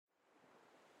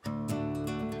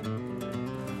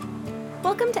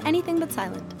Welcome to Anything But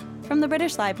Silent, from the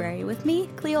British Library with me,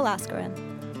 Cleo Laskarin.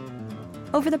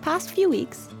 Over the past few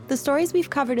weeks, the stories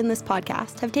we've covered in this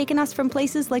podcast have taken us from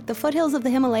places like the foothills of the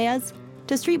Himalayas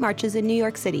to street marches in New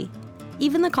York City,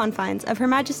 even the confines of Her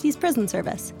Majesty's Prison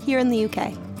Service here in the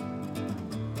UK.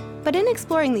 But in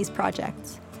exploring these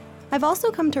projects, I've also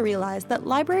come to realize that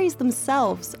libraries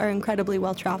themselves are incredibly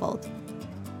well-traveled.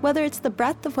 Whether it's the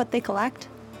breadth of what they collect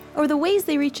or the ways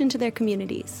they reach into their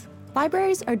communities,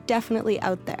 libraries are definitely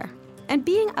out there. And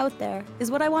being out there is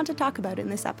what I want to talk about in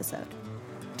this episode.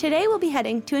 Today we'll be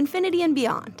heading to infinity and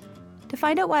beyond to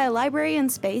find out why a library in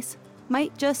space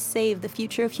might just save the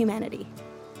future of humanity.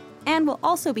 And we'll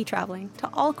also be traveling to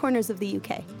all corners of the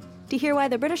UK to hear why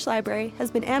the British Library has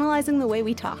been analysing the way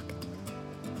we talk.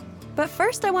 But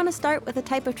first I want to start with a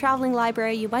type of travelling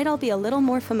library you might all be a little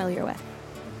more familiar with.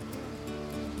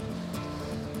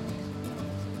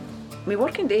 My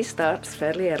working day starts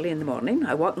fairly early in the morning.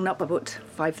 I waken up about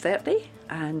 5:30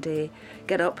 and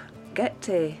get up, get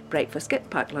breakfast, get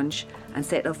packed lunch and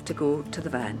set off to go to the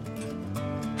van.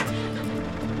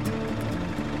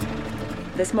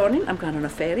 This morning I'm going on a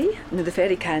ferry. Now the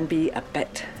ferry can be a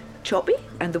bit choppy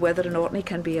and the weather in Orkney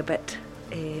can be a bit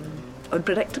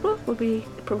unpredictable, would be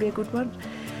probably a good word.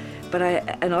 But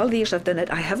in all the years I've done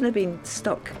it, I haven't been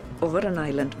stuck over an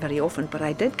island very often, but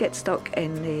I did get stuck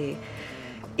in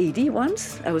Edi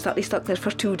once. I was actually stuck there for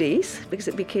 2 days because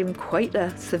it became quite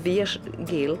a severe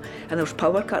gale and there was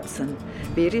power cuts and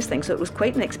various things, so it was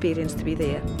quite an experience to be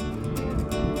there.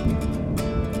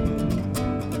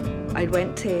 I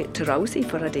went to Rousey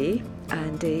for a day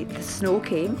and the snow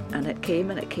came and it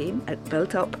came and it came. It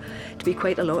built up to be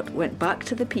quite a lot. Went back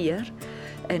to the pier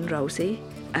in Rousey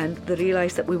and they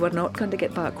realised that we were not going to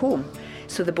get back home.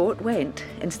 So the boat went,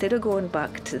 instead of going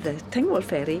back to the Tingwall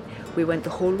ferry, we went the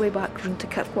whole way back round to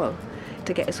Kirkwall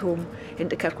to get us home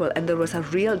into Kirkwall. And there was a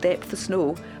real depth of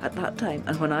snow at that time.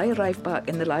 And when I arrived back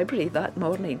in the library that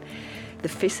morning, the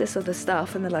faces of the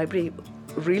staff in the library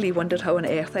really wondered how on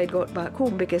earth I'd got back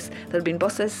home because there had been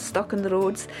buses stuck on the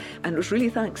roads. And it was really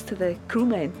thanks to the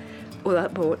crewmen of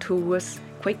that boat who was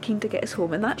quite keen to get us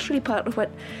home. And that's really part of what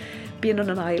being on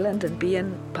an island and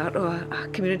being part of a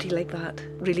community like that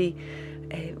really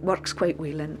works quite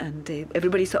well and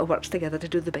everybody sort of works together to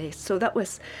do the best. So that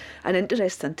was an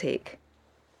interesting take.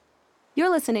 You're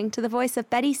listening to the voice of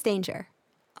Betty Stanger,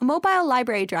 a mobile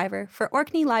library driver for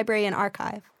Orkney Library and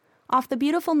Archive, off the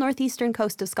beautiful northeastern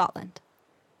coast of Scotland.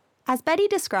 As Betty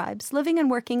describes, living and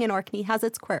working in Orkney has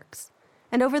its quirks,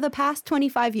 and over the past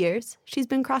 25 years, she's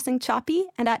been crossing choppy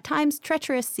and at times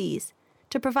treacherous seas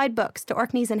to provide books to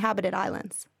Orkney's inhabited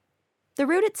islands. The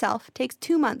route itself takes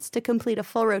 2 months to complete a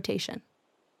full rotation.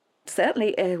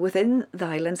 Certainly within the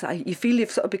islands, you feel you've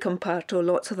sort of become part of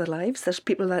lots of their lives. There's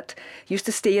people that used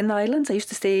to stay in the islands. I used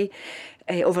to stay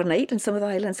overnight in some of the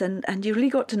islands and you really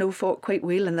got to know folk quite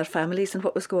well and their families and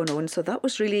what was going on. So that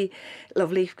was really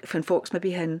lovely when folks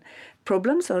maybe had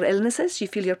problems or illnesses. You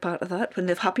feel you're part of that. When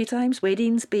they have happy times,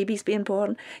 weddings, babies being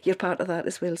born, you're part of that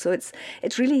as well. So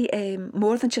it's really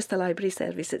more than just a library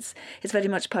service. It's very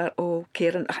much part of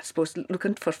caring, I suppose,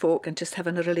 looking for folk and just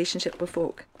having a relationship with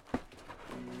folk.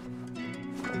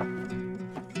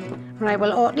 Right,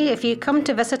 well, Orkney, if you come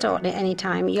to visit Orkney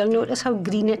anytime, you'll notice how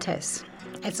green it is.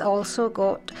 It's also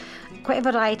got quite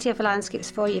a variety of landscapes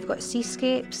for you. You've got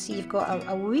seascapes, you've got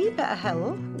a wee bit of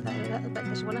hill.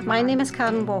 My name is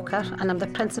Karen Walker and I'm the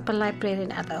Principal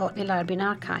Librarian at the Orkney Library and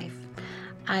Archive.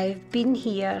 I've been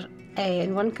here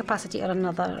in one capacity or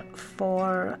another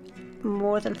for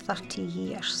more than 30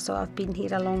 years, so I've been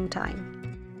here a long time.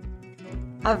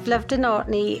 I've lived in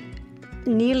Orkney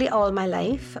nearly all my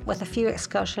life, with a few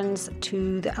excursions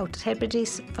to the Outer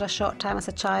Hebrides for a short time as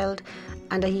a child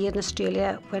and a year in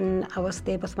Australia when I was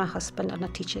there with my husband on a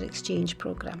teacher exchange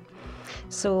programme.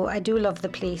 So I do love the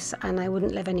place and I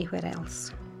wouldn't live anywhere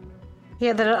else.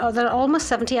 Yeah, there are almost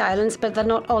 70 islands, but they're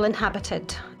not all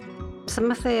inhabited.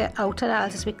 Some of the outer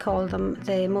isles, as we call them,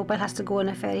 the mobile has to go on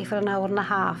a ferry for an hour and a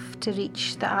half to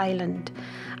reach the island.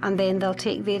 And then they'll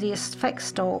take various fixed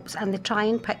stops and they try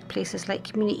and pick places like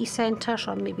community centres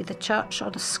or maybe the church or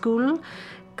the school,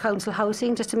 council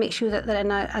housing, just to make sure that they're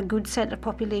in a good centre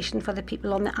population for the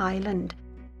people on the island.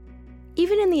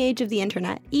 Even in the age of the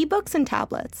internet, e-books and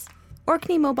tablets,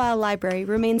 Orkney Mobile Library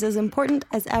remains as important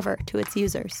as ever to its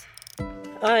users.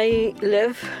 I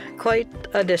live quite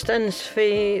a distance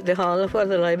from the hall where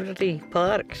the library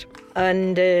parks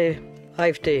and I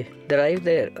have to drive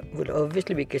there, well,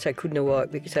 obviously because I couldn't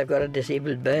walk because I've got a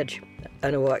disabled badge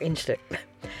and a walking stick.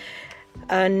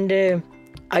 And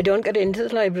I don't get into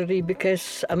the library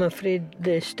because I'm afraid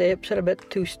the steps are a bit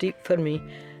too steep for me.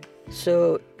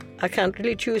 So I can't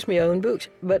really choose my own books,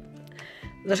 but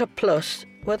there's a plus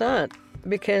with that,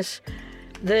 because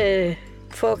the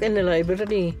folk in the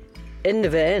library, in the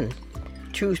van,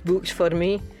 choose books for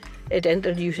me. It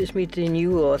introduces me to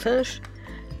new authors.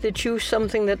 They choose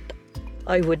something that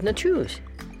I wouldn't choose.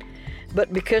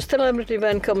 But because the library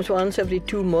van comes once every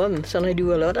 2 months and I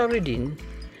do a lot of reading,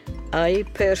 I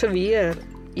persevere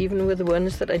even with the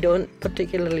ones that I don't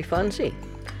particularly fancy.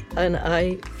 And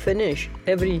I finish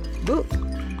every book.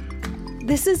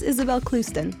 This is Isabel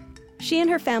Clouston. She and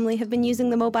her family have been using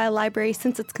the mobile library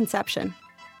since its conception.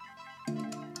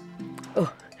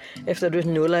 Oh, if there was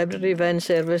no library van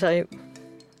service, I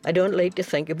don't like to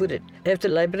think about it. If the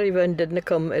library van didn't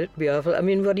come, it'd be awful. I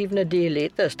mean, we're even a day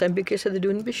late this time because of the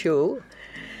Doonby show.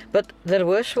 But there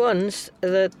was once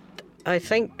that I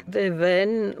think the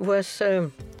van was,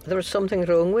 there was something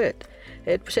wrong with it.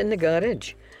 It was in the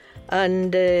garage.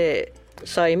 And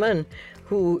Simon,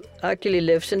 who actually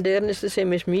lives in there and is the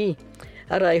same as me,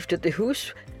 arrived at the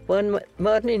house one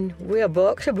morning with a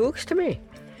box of books to me,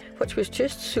 which was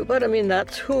just super. I mean,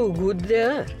 that's how good they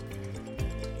are.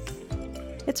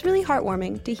 It's really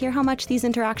heartwarming to hear how much these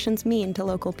interactions mean to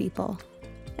local people.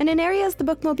 And in areas the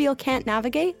bookmobile can't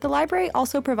navigate, the library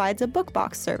also provides a book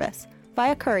box service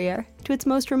via courier to its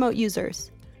most remote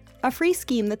users, a free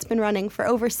scheme that's been running for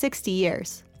over 60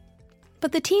 years.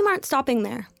 But the team aren't stopping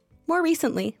there. More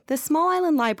recently, this small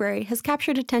island library has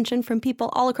captured attention from people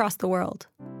all across the world.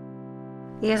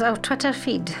 Yes, our Twitter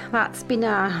feed, that's been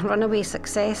a runaway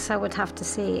success, I would have to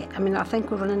say. I mean, I think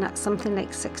we're running at something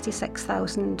like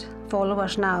 66,000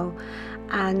 followers now.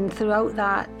 And throughout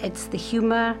that, it's the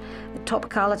humour, the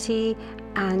topicality,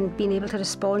 and being able to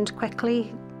respond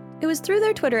quickly. It was through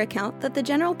their Twitter account that the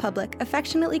general public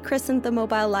affectionately christened the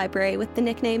mobile library with the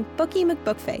nickname Bookie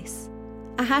McBookface,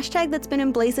 a hashtag that's been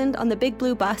emblazoned on the Big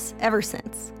Blue bus ever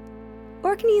since.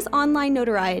 Orkney's online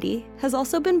notoriety has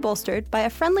also been bolstered by a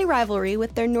friendly rivalry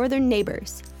with their northern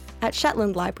neighbours at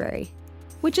Shetland Library,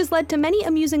 which has led to many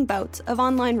amusing bouts of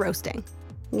online roasting.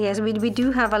 Yes, we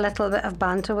do have a little bit of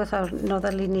banter with our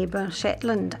northerly neighbour,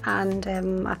 Shetland, and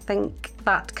I think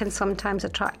that can sometimes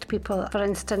attract people. For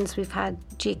instance, we've had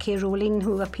J.K. Rowling,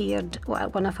 who appeared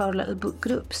at one of our little book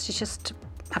groups. She just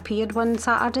appeared one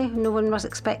Saturday. No one was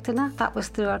expecting her. That was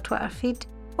through our Twitter feed.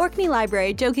 Orkney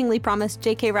Library jokingly promised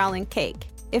J.K. Rowling cake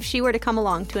if she were to come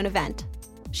along to an event.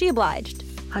 She obliged.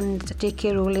 And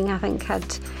J.K. Rowling, I think,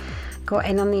 had got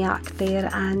in on the act there,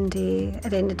 and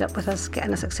it ended up with us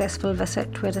getting a successful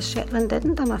visit, whereas Shetland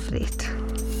didn't, I'm afraid.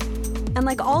 And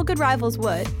like all good rivals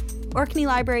would, Orkney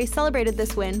Library celebrated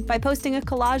this win by posting a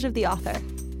collage of the author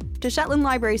to Shetland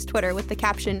Library's Twitter with the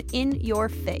caption, "In your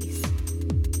face."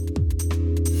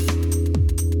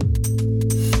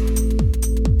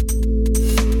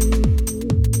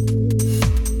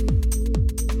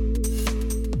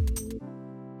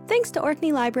 Thanks to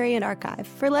Orkney Library and Archive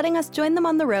for letting us join them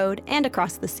on the road and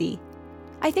across the sea.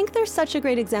 I think they're such a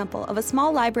great example of a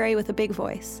small library with a big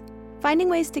voice, finding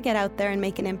ways to get out there and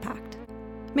make an impact.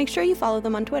 Make sure you follow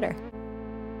them on Twitter.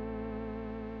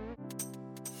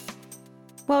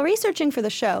 While researching for the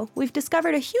show, we've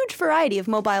discovered a huge variety of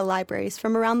mobile libraries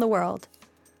from around the world.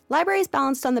 Libraries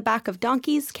balanced on the back of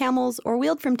donkeys, camels, or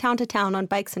wheeled from town to town on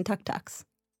bikes and tuk-tuks.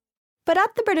 But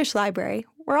at the British Library,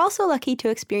 we're also lucky to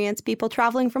experience people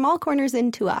traveling from all corners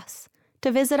in to us,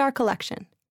 to visit our collection.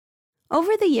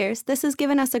 Over the years, this has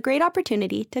given us a great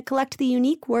opportunity to collect the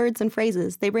unique words and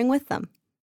phrases they bring with them.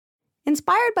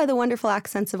 Inspired by the wonderful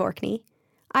accents of Orkney,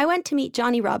 I went to meet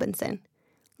Johnny Robinson,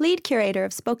 lead curator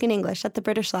of spoken English at the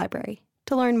British Library,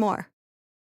 to learn more.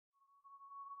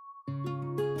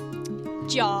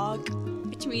 Jog,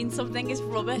 which means something is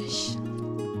rubbish.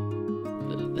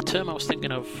 The term I was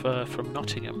thinking of from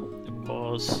Nottingham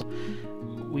was,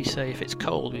 we say if it's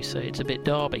cold, we say it's a bit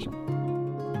Derby.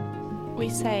 We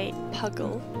say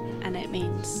puggle, and it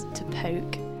means to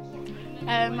poke.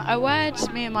 A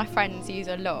word me and my friends use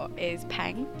a lot is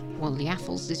peng. Well, the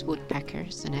Affles is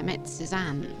woodpeckers and Emmets is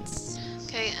ants.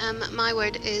 Okay, my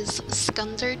word is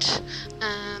scundered.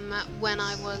 When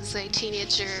I was a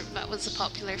teenager, that was a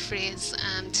popular phrase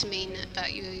to mean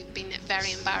that you've been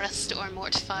very embarrassed or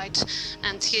mortified,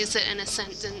 and to use it in a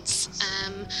sentence.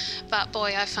 That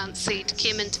boy I fancied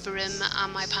came into the room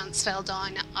and my pants fell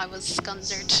down. I was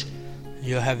scundered.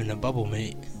 You're having a bubble,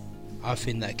 mate. I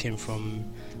think that came from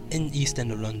in East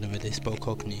End of London, where they spoke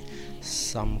Cockney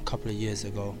some couple of years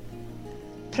ago.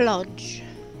 Plodge,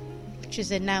 which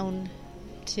is a noun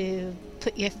to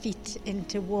put your feet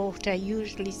into water,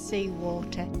 usually sea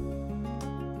water.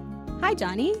 Hi,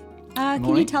 Johnny.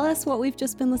 Can you tell us what we've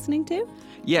just been listening to?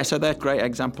 Yeah, so they're great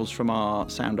examples from our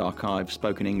Sound Archive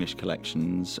spoken English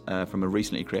collections, from a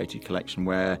recently created collection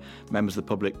where members of the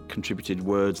public contributed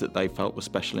words that they felt were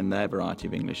special in their variety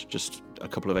of English. Just a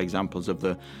couple of examples of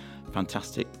the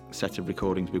fantastic set of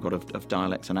recordings we've got of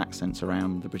dialects and accents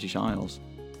around the British Isles.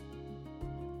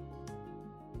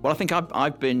 Well, I think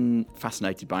I've been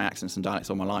fascinated by accents and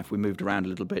dialects all my life. We moved around a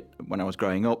little bit when I was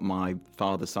growing up. My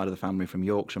father's side of the family from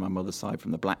Yorkshire, my mother's side from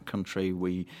the Black Country.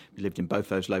 We lived in both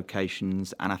those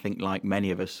locations, and I think, like many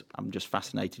of us, I'm just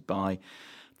fascinated by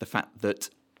the fact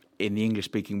that in the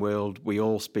English-speaking world, we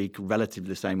all speak relatively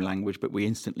the same language, but we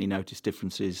instantly notice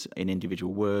differences in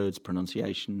individual words,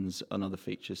 pronunciations, and other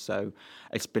features. So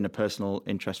it's been a personal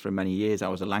interest for many years. I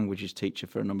was a languages teacher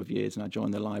for a number of years, and I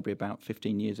joined the library about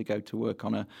 15 years ago to work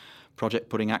on a project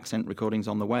putting accent recordings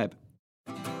on the web.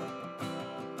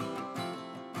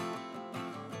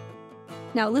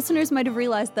 Now, listeners might have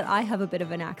realized that I have a bit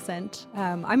of an accent.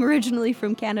 I'm originally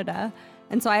from Canada,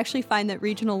 and so I actually find that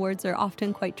regional words are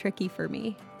often quite tricky for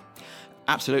me.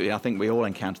 Absolutely. I think we all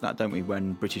encounter that, don't we,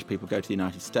 when British people go to the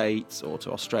United States or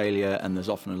to Australia, and there's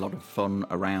often a lot of fun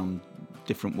around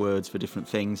different words for different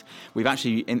things. We've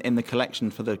actually, in the collection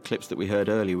for the clips that we heard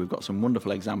earlier, we've got some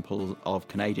wonderful examples of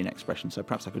Canadian expressions, so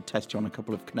perhaps I could test you on a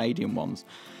couple of Canadian ones.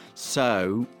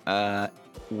 So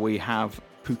we have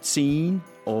poutine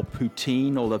or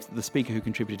poutine, or the speaker who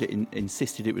contributed it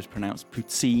insisted it was pronounced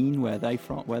poutine where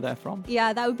they're from.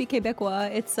 Yeah, that would be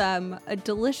Quebecois. It's a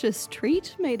delicious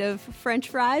treat made of French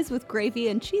fries with gravy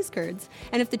and cheese curds.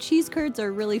 And if the cheese curds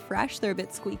are really fresh, they're a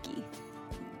bit squeaky.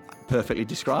 Perfectly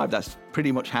described. That's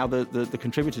pretty much how the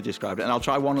contributor described it. And I'll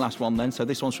try one last one then. So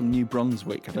this one's from New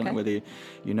Brunswick. I don't know whether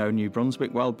you know New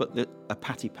Brunswick well, but a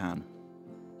patty pan.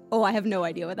 Oh, I have no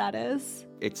idea what that is.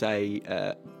 It's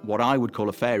a what I would call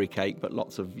a fairy cake, but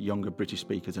lots of younger British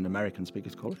speakers and American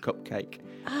speakers call a cupcake.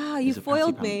 Ah, you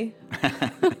foiled me.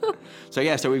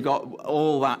 So we've got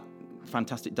all that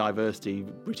fantastic diversity,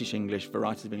 British English,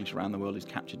 varieties of English around the world is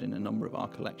captured in a number of our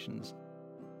collections.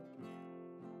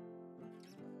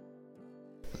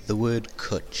 The word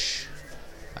cwtch,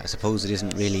 I suppose it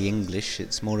isn't really English,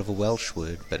 it's more of a Welsh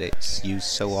word, but it's used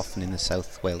so often in the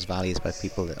South Wales valleys by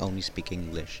people that only speak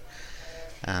English.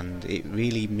 And it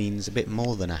really means a bit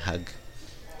more than a hug.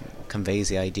 It conveys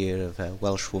the idea of a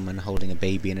Welsh woman holding a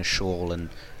baby in a shawl and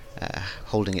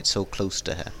holding it so close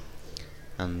to her.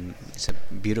 And it's a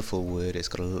beautiful word, it's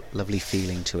got a lovely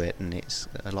feeling to it, and it's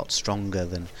a lot stronger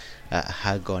than a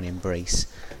hug or an embrace.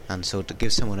 And so to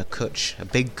give someone a cwtch, a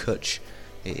big cwtch,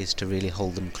 it is to really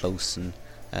hold them close and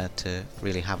to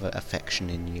really have affection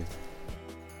in you.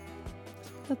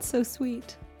 That's so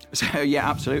sweet. So yeah,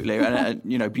 absolutely,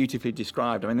 and beautifully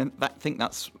described. I mean, I think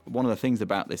that's one of the things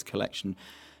about this collection.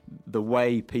 The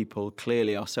way people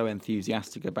clearly are so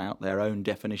enthusiastic about their own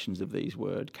definitions of these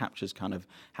words captures kind of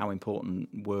how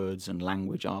important words and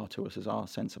language are to us as our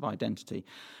sense of identity.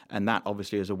 And that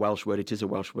obviously is a Welsh word. It is a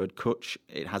Welsh word, cwtch.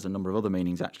 It has a number of other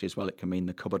meanings actually as well. It can mean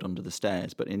the cupboard under the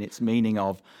stairs, but in its meaning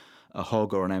of a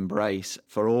hug or an embrace,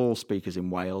 for all speakers in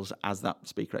Wales, as that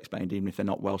speaker explained, even if they're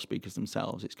not Welsh speakers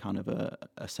themselves, it's kind of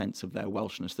a sense of their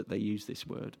Welshness that they use this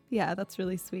word. Yeah, that's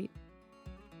really sweet.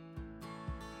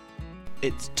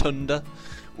 It's tunda,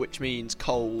 which means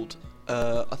cold.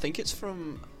 I think it's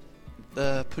from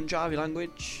the Punjabi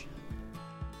language.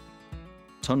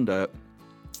 Tunda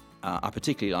I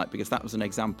particularly like because that was an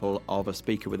example of a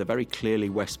speaker with a very clearly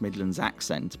West Midlands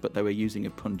accent, but they were using a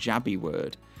Punjabi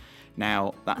word.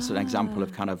 Now, that's an example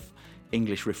of kind of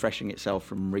English refreshing itself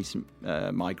from recent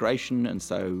migration, and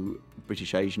so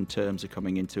British Asian terms are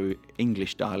coming into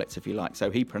English dialects, if you like. So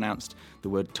he pronounced the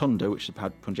word tunda, which is a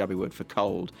Punjabi word for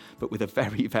cold, but with a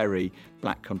very, very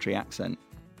Black Country accent.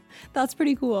 That's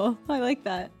pretty cool. I like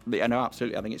that. Yeah, no,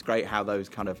 absolutely. I think it's great how those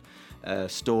kind of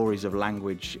stories of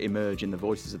language emerge in the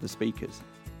voices of the speakers.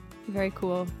 Very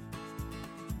cool.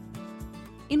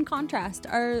 In contrast,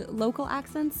 are local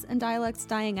accents and dialects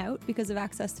dying out because of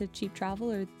access to cheap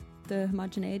travel or the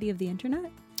homogeneity of the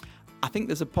internet? I think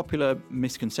there's a popular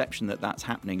misconception that that's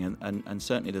happening, and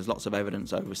certainly there's lots of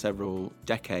evidence over several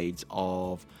decades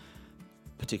of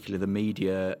particularly the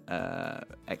media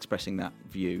expressing that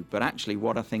view. But actually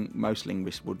what I think most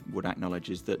linguists would acknowledge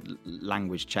is that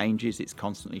language changes, it's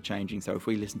constantly changing. So if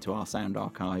we listen to our sound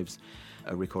archives,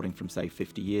 a recording from say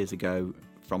 50 years ago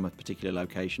from a particular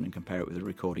location and compare it with a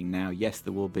recording now, yes,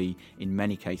 there will be in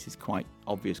many cases quite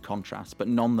obvious contrasts, but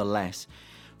nonetheless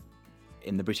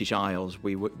in the British Isles,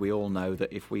 we all know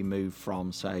that if we move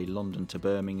from, say, London to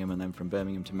Birmingham, and then from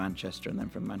Birmingham to Manchester, and then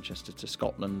from Manchester to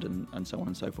Scotland, and so on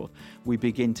and so forth, we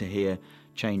begin to hear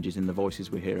changes in the voices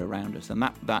we hear around us. And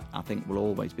that I think will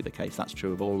always be the case. That's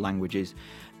true of all languages.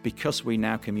 Because we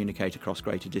now communicate across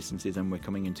greater distances and we're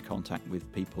coming into contact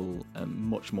with people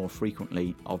much more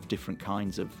frequently of different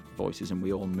kinds of voices, and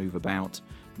we all move about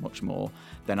much more,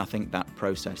 then I think that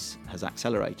process has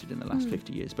accelerated in the last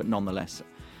 50 years. But nonetheless,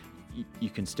 you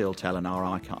can still tell, and our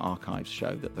archives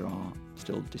show that there are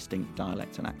still distinct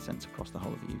dialects and accents across the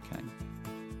whole of the UK.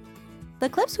 The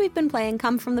clips we've been playing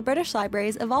come from the British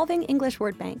Library's Evolving English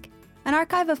Word Bank, an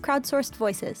archive of crowdsourced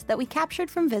voices that we captured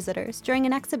from visitors during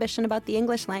an exhibition about the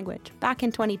English language back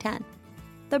in 2010.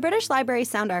 The British Library's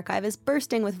Sound Archive is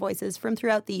bursting with voices from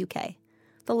throughout the UK,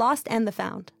 the lost and the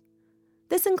found.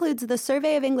 This includes the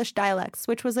Survey of English Dialects,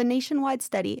 which was a nationwide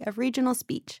study of regional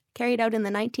speech carried out in the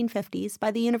 1950s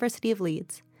by the University of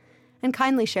Leeds, and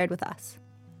kindly shared with us.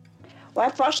 Well,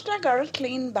 first I got a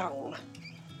clean bowl.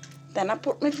 Then I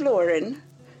put my flour in,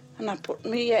 and I put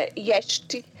my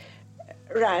yeast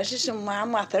rises in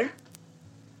warm water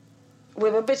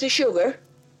with a bit of sugar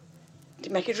to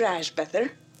make it rise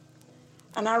better.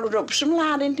 And I'll rub some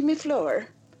lard into my flour,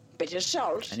 bit of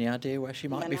salt. Any idea where she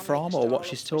might be from or what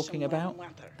she's talking about?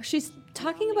 She's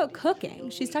talking about cooking.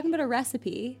 She's talking about a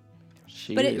recipe.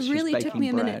 But it She's really took me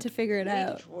a baking minute bread. to figure it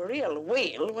out. Real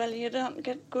wheel, well, you don't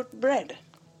get good bread.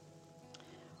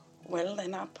 Well,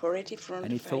 then I pour it in front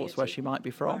Any of thoughts where she might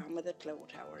be from? with a cloud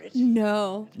tower.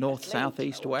 No. North, south,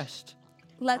 east, west?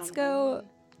 Let's go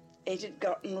It had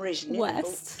gotten risen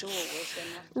west. in about 2 hours.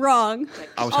 Wrong.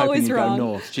 I was hoping Always you'd wrong. go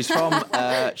north.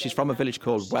 She's from a village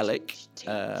called Welwick,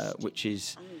 which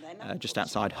is just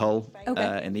outside Hull,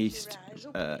 Okay. in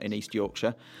East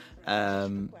Yorkshire.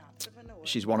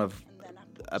 She's one of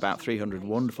about 300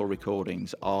 wonderful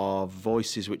recordings of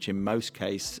voices which in most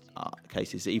cases,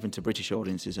 even to British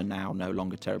audiences, are now no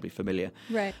longer terribly familiar.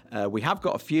 Right. We have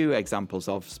got a few examples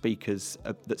of speakers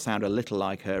that sound a little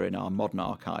like her in our modern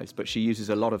archives, but she uses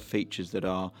a lot of features that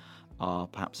are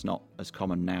perhaps not as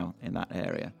common now in that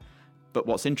area. But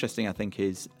what's interesting, I think,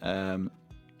 is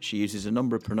she uses a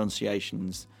number of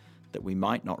pronunciations that we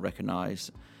might not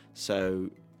recognise. So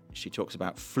she talks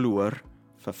about flour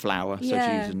for flour, so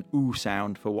she uses an oo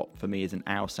sound for what for me is an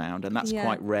ow sound, and that's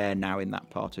quite rare now in that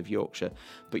part of Yorkshire,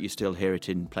 but you still hear it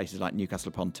in places like Newcastle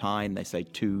upon Tyne. They say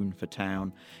toon for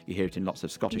town. You hear it in lots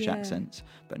of Scottish accents,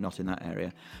 but not in that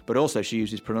area. But also she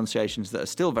uses pronunciations that are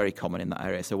still very common in that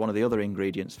area. So one of the other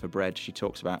ingredients for bread she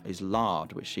talks about is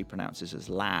lard, which she pronounces as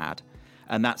lad,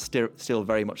 and that's still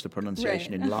very much the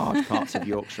pronunciation in large parts of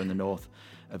Yorkshire and the north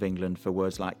of England for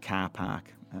words like car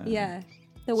park.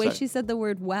 The way she said the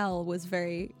word well was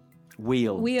very...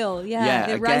 Wheel. Wheel, Yeah, it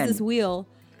again, rises wheel.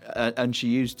 And she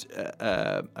used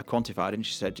a quantified, and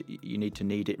she said you need to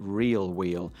knead it real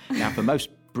wheel. Now, for most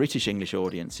British English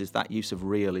audiences, that use of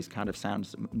real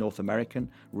sounds North American,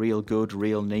 real good,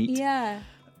 real neat. Yeah.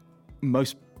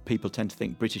 Most people tend to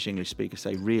think British English speakers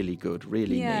say really good,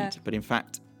 really neat. But in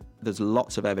fact, there's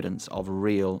lots of evidence of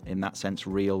real, in that sense,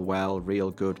 real well,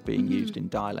 real good being used in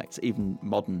dialects, even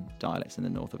modern dialects in the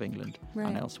north of England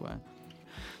and elsewhere.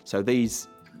 So these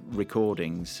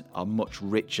recordings are much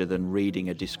richer than reading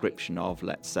a description of,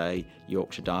 let's say,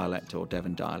 Yorkshire dialect or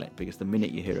Devon dialect, because the minute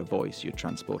you hear a voice, you're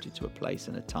transported to a place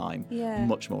and a time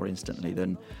much more instantly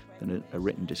than a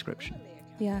written description.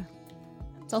 Yeah.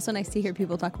 It's also nice to hear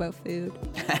people talk about food.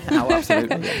 Oh,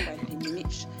 absolutely. 20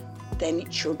 minutes, then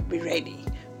it should be ready.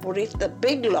 But if the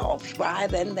big loaves, why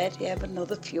then they'd have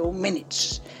another few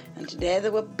minutes. And today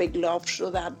there were big loaves, so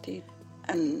that did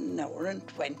an hour and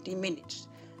 20 minutes.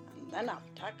 And then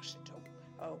I've taxed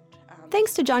it out.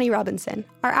 Thanks to Johnny Robinson,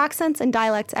 our accents and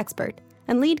dialects expert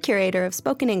and lead curator of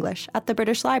spoken English at the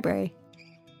British Library.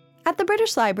 At the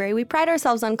British Library, we pride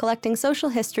ourselves on collecting social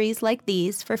histories like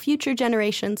these for future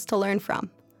generations to learn from.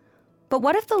 But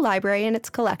what if the library and its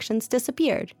collections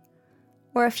disappeared?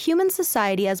 Or if human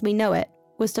society as we know it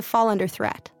was to fall under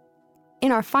threat?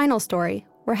 In our final story,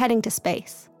 we're heading to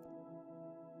space.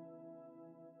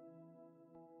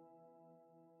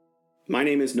 My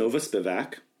name is Nova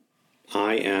Spivak.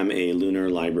 I am a lunar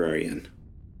librarian.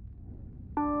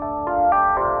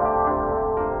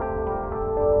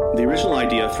 The original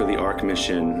idea for the Ark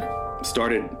mission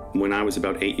started when I was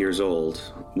about 8 years old,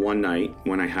 one night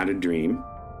when I had a dream.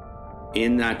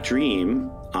 In that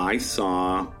dream, I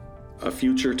saw a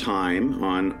future time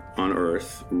on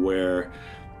Earth where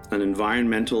an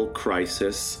environmental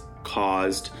crisis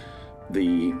caused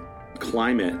the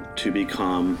climate to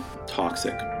become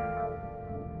toxic.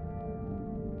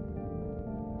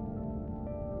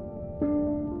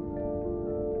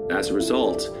 as a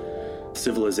result,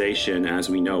 civilization as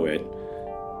we know it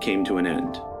came to an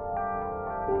end.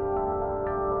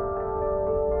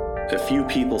 A few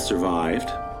people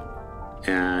survived,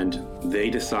 and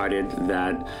they decided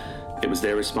that it was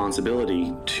their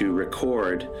responsibility to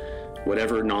record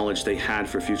whatever knowledge they had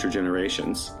for future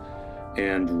generations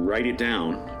and write it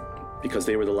down, because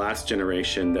they were the last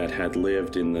generation that had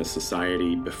lived in the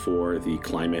society before the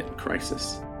climate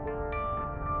crisis.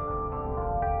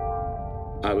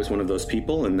 I was one of those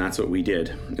people, and that's what we did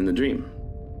in the dream.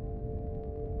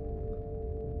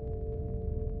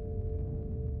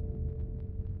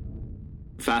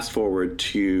 Fast forward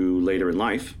to later in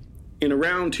life. In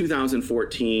around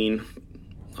 2014,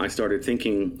 I started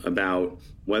thinking about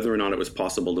whether or not it was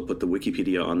possible to put the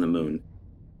Wikipedia on the moon.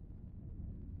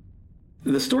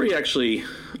 The story actually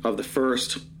of the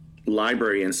first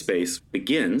library in space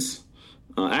begins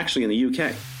actually in the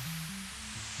UK.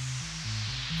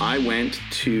 I went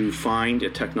to find a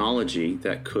technology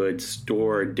that could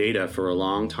store data for a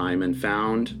long time and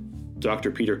found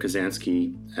Dr. Peter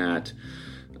Kazansky at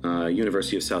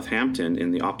University of Southampton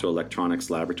in the optoelectronics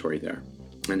laboratory there.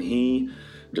 And he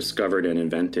discovered and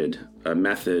invented a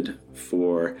method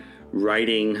for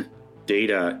writing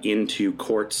data into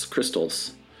quartz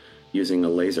crystals using a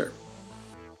laser.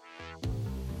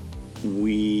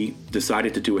 We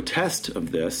decided to do a test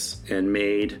of this and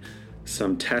made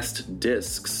some test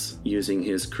discs using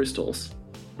his crystals.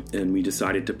 And we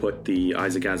decided to put the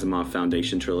Isaac Asimov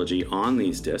Foundation trilogy on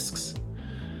these discs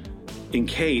in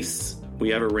case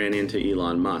we ever ran into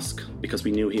Elon Musk, because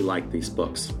we knew he liked these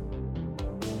books.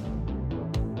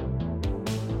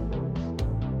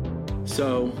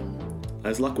 So,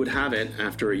 as luck would have it,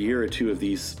 after a year or two of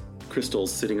these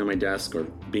crystals sitting on my desk or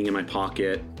being in my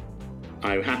pocket,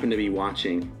 I happened to be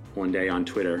watching one day on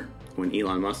Twitter when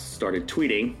Elon Musk started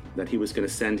tweeting that he was going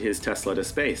to send his Tesla to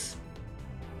space.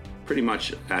 Pretty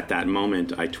much at that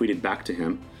moment, I tweeted back to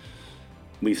him,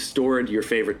 "We've stored your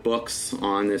favorite books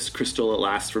on this crystal. It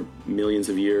lasts for millions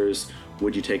of years.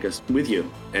 Would you take us with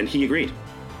you?" And he agreed.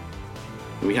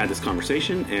 We had this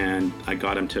conversation, and I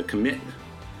got him to commit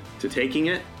to taking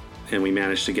it, and we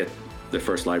managed to get the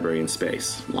first library in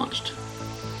space launched.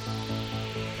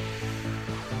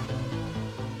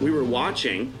 We were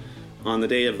watching on the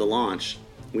day of the launch.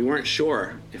 We weren't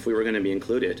sure if we were going to be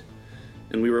included.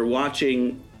 And we were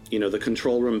watching, the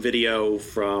control room video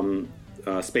from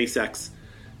SpaceX.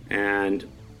 And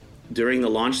during the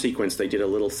launch sequence, they did a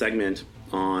little segment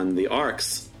on the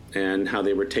ARCs and how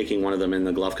they were taking one of them in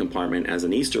the glove compartment as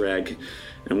an Easter egg.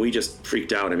 And we just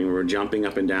freaked out. I mean, we were jumping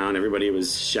up and down. Everybody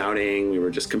was shouting. We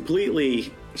were just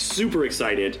completely super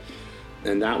excited.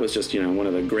 And that was just, one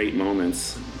of the great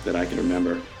moments that I can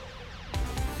remember.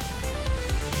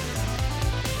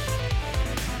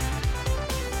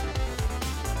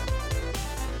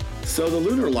 So the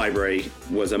Lunar Library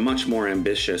was a much more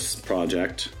ambitious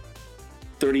project.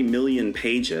 30 million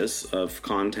pages of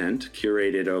content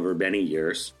curated over many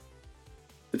years.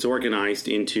 It's organized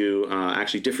into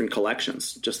actually different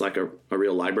collections, just like a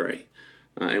real library.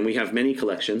 And we have many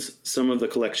collections. Some of the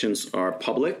collections are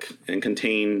public and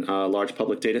contain large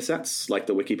public data sets, like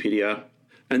the Wikipedia.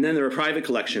 And then there are private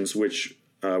collections, which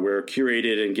were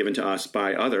curated and given to us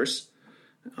by others.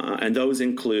 And those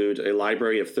include a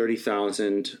library of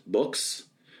 30,000 books,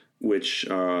 which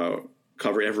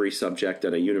cover every subject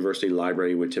that a university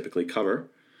library would typically cover,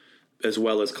 as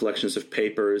well as collections of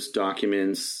papers,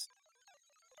 documents.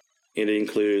 It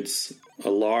includes a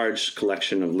large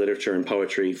collection of literature and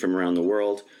poetry from around the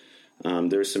world.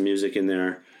 There's some music in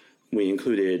there. We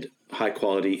included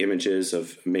high-quality images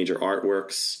of major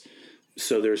artworks.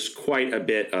 So there's quite a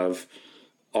bit of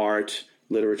art,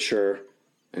 literature,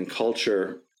 and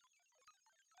culture.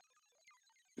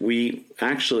 We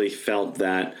actually felt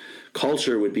that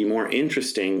culture would be more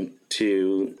interesting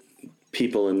to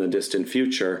people in the distant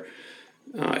future.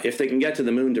 If they can get to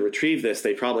the moon to retrieve this,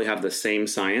 they probably have the same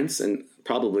science and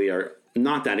probably are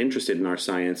not that interested in our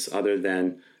science other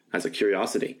than as a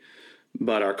curiosity.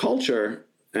 But our culture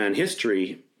and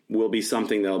history will be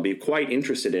something they'll be quite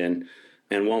interested in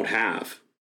and won't have.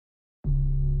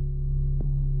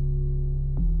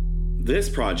 This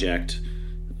project,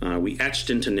 we etched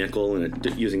into nickel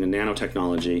using a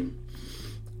nanotechnology.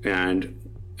 And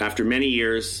after many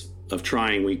years of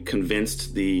trying, we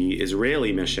convinced the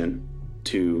Israeli mission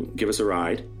to give us a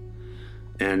ride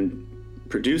and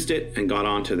produced it and got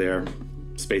onto their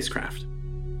spacecraft.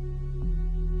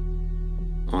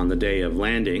 On the day of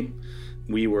landing,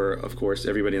 we were, of course,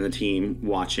 everybody on the team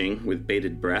watching with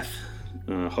bated breath,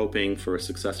 hoping for a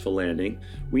successful landing.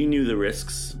 We knew the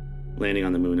risks. Landing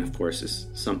on the moon, of course, is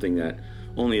something that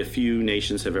only a few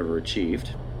nations have ever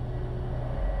achieved.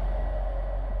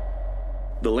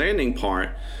 The landing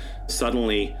part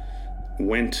suddenly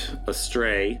went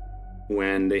astray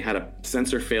when they had a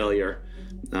sensor failure,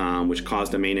 which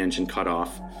caused a main engine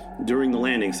cutoff during the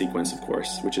landing sequence, of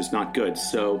course, which is not good.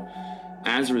 So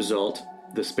as a result,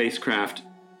 the spacecraft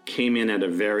came in at a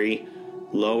very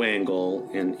low angle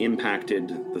and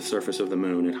impacted the surface of the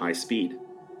moon at high speed.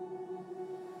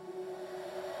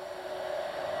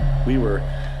 We were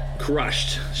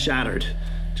crushed, shattered,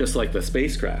 just like the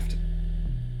spacecraft.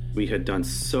 We had done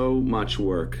so much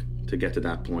work to get to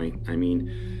that point. I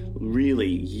mean, really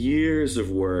years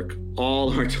of work,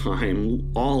 all our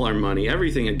time, all our money,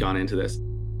 everything had gone into this.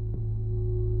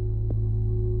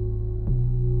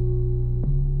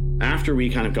 After we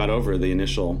kind of got over the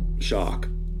initial shock,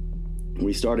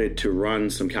 we started to run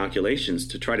some calculations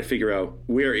to try to figure out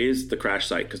where is the crash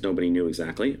site, because nobody knew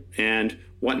exactly, and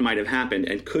what might have happened,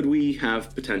 and could we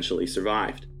have potentially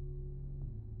survived.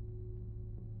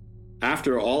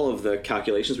 After all of the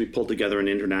calculations, we pulled together an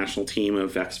international team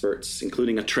of experts,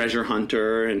 including a treasure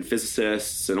hunter and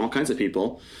physicists and all kinds of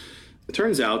people. It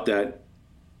turns out that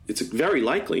it's very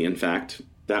likely, in fact,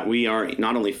 that we are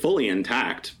not only fully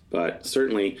intact, but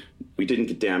certainly we didn't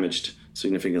get damaged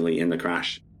significantly in the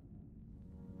crash.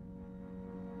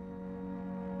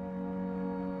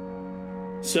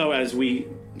 So as we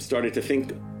started to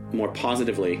think more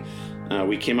positively,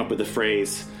 we came up with the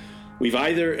phrase, we've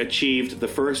either achieved the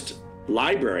first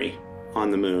library on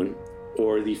the moon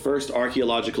or the first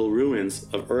archaeological ruins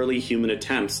of early human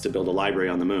attempts to build a library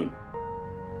on the moon.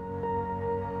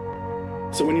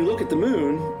 So when you look at the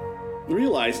moon,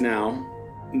 realize now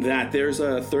that there's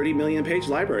a 30 million page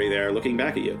library there looking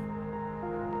back at you.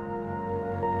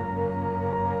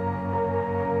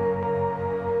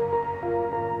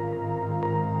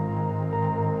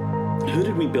 Who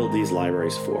did we build these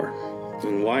libraries for?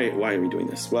 And why are we doing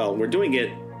this? Well, we're doing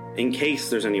it in case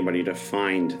there's anybody to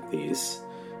find these.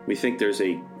 We think there's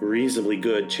a reasonably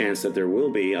good chance that there will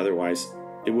be, otherwise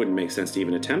it wouldn't make sense to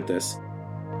even attempt this.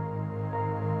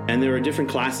 And there are different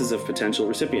classes of potential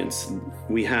recipients.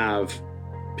 We have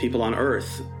people on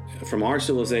Earth from our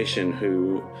civilization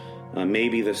who may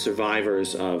be the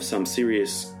survivors of some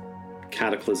serious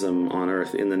cataclysm on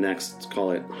Earth in the next,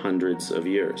 call it, hundreds of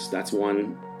years. That's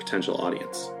one potential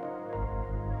audience.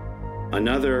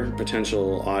 Another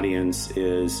potential audience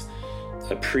is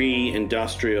a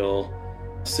pre-industrial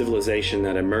civilization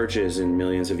that emerges in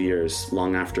millions of years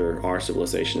long after our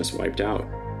civilization is wiped out,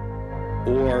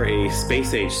 or a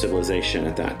space-age civilization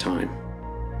at that time.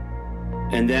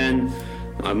 And then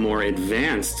a more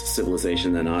advanced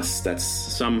civilization than us that's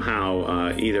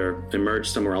somehow either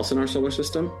emerged somewhere else in our solar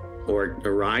system or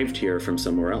arrived here from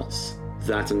somewhere else.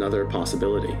 That's another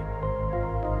possibility.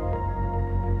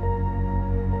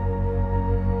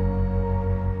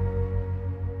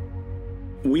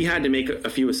 We had to make a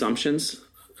few assumptions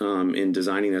in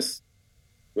designing this,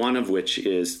 one of which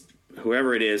is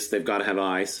whoever it is, they've got to have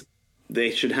eyes.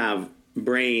 They should have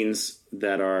brains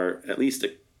that are at least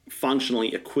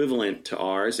functionally equivalent to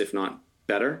ours, if not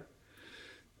better.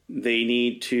 They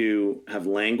need to have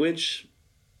language.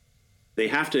 They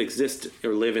have to exist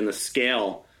or live in the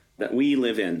scale that we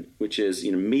live in, which is,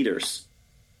 meters.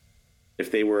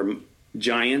 If they were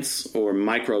giants or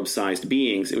microbe-sized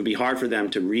beings, it would be hard for them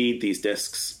to read these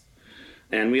discs.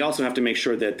 And we also have to make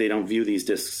sure that they don't view these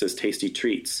discs as tasty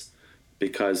treats,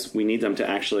 because we need them to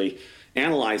actually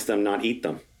analyze them, not eat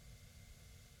them.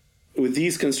 With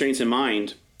these constraints in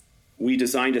mind, we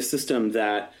designed a system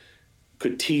that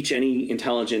could teach any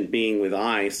intelligent being with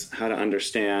eyes how to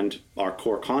understand our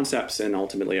core concepts and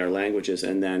ultimately our languages,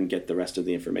 and then get the rest of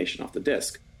the information off the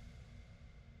disk.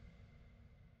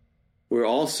 We're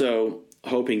also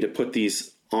hoping to put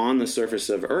these on the surface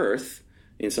of Earth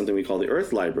in something we call the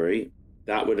Earth Library.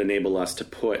 That would enable us to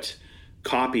put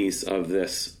copies of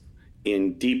this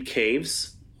in deep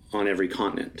caves on every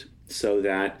continent, so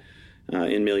that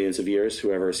in millions of years,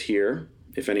 whoever's here,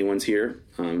 if anyone's here,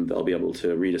 they'll be able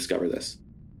to rediscover this.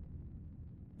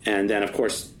 And then, of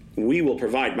course, we will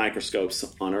provide microscopes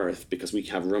on Earth because we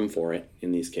have room for it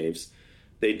in these caves.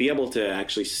 They'd be able to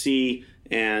actually see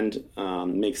and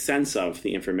make sense of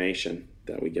the information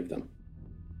that we give them.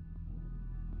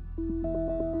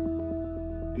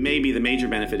 Maybe the major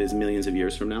benefit is millions of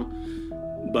years from now,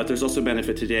 but there's also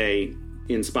benefit today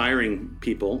inspiring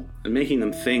people and making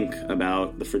them think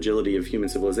about the fragility of human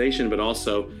civilization, but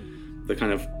also the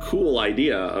kind of cool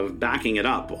idea of backing it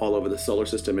up all over the solar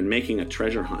system and making a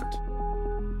treasure hunt.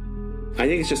 I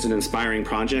think it's just an inspiring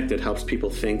project that helps people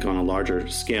think on a larger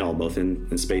scale, both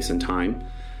in space and time.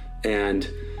 And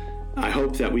I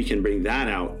hope that we can bring that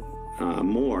out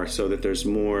more, so that there's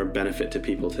more benefit to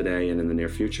people today and in the near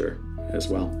future as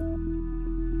well.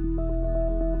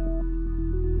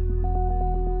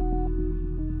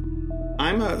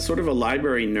 I'm a sort of a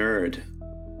library nerd.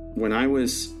 When I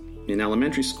was in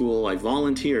elementary school, I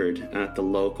volunteered at the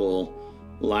local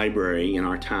library in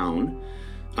our town.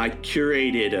 I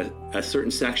curated a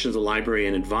certain section of the library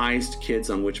and advised kids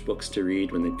on which books to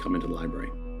read when they'd come into the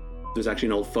library. There's actually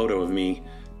an old photo of me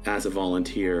as a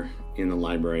volunteer in the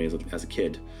library as a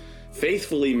kid,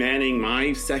 faithfully manning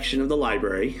my section of the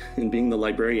library and being the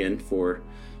librarian for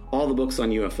all the books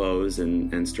on UFOs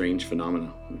and strange phenomena,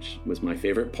 which was my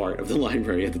favorite part of the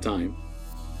library at the time.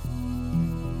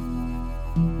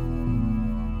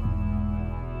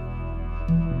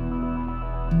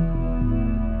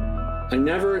 I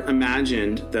never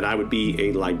imagined that I would be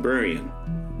a librarian,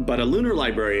 but a lunar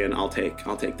librarian, I'll take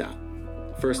that.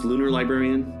 First lunar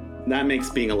librarian, that makes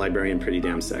being a librarian pretty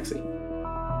damn sexy.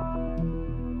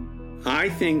 I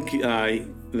think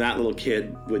that little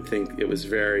kid would think it was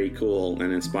very cool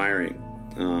and inspiring,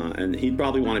 and he'd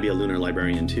probably want to be a lunar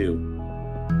librarian too.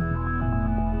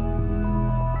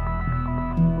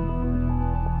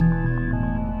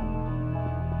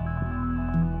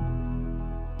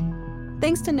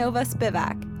 Thanks to Nova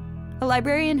Spivak, a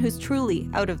librarian who's truly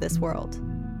out of this world.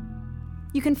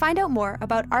 You can find out more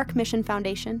about ARC Mission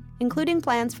Foundation, including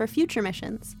plans for future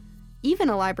missions, even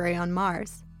a library on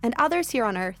Mars, and others here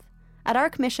on Earth, at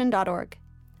arcmission.org.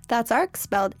 That's ARC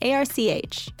spelled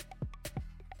ARCH.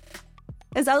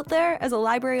 As out there as a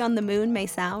library on the moon may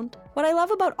sound, what I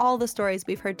love about all the stories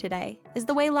we've heard today is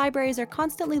the way libraries are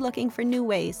constantly looking for new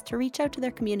ways to reach out to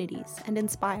their communities and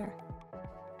inspire.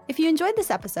 If you enjoyed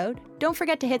this episode, don't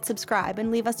forget to hit subscribe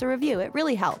and leave us a review. It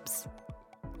really helps.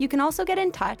 You can also get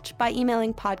in touch by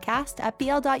emailing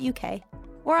podcast@bl.uk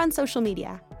or on social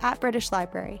media @British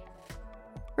Library.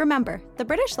 Remember, the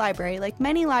British Library, like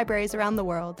many libraries around the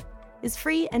world, is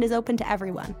free and is open to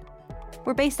everyone.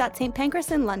 We're based at St Pancras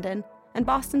in London and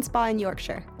Boston Spa in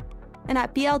Yorkshire, and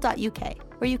at bl.uk,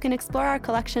 where you can explore our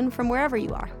collection from wherever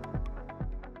you are.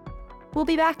 We'll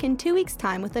be back in 2 weeks'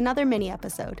 time with another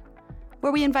mini-episode,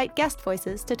 where we invite guest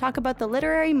voices to talk about the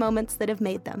literary moments that have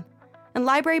made them, and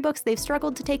library books they've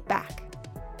struggled to take back.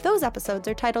 Those episodes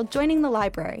are titled Joining the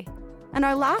Library, and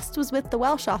our last was with the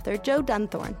Welsh author Joe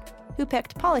Dunthorne, who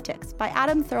picked Politics by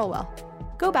Adam Thirlwell.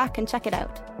 Go back and check it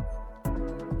out.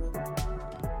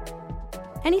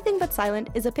 Anything But Silent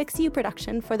is a Pixiu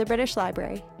production for the British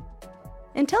Library.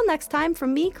 Until next time,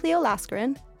 from me, Cleo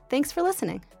Laskarin, thanks for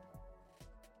listening.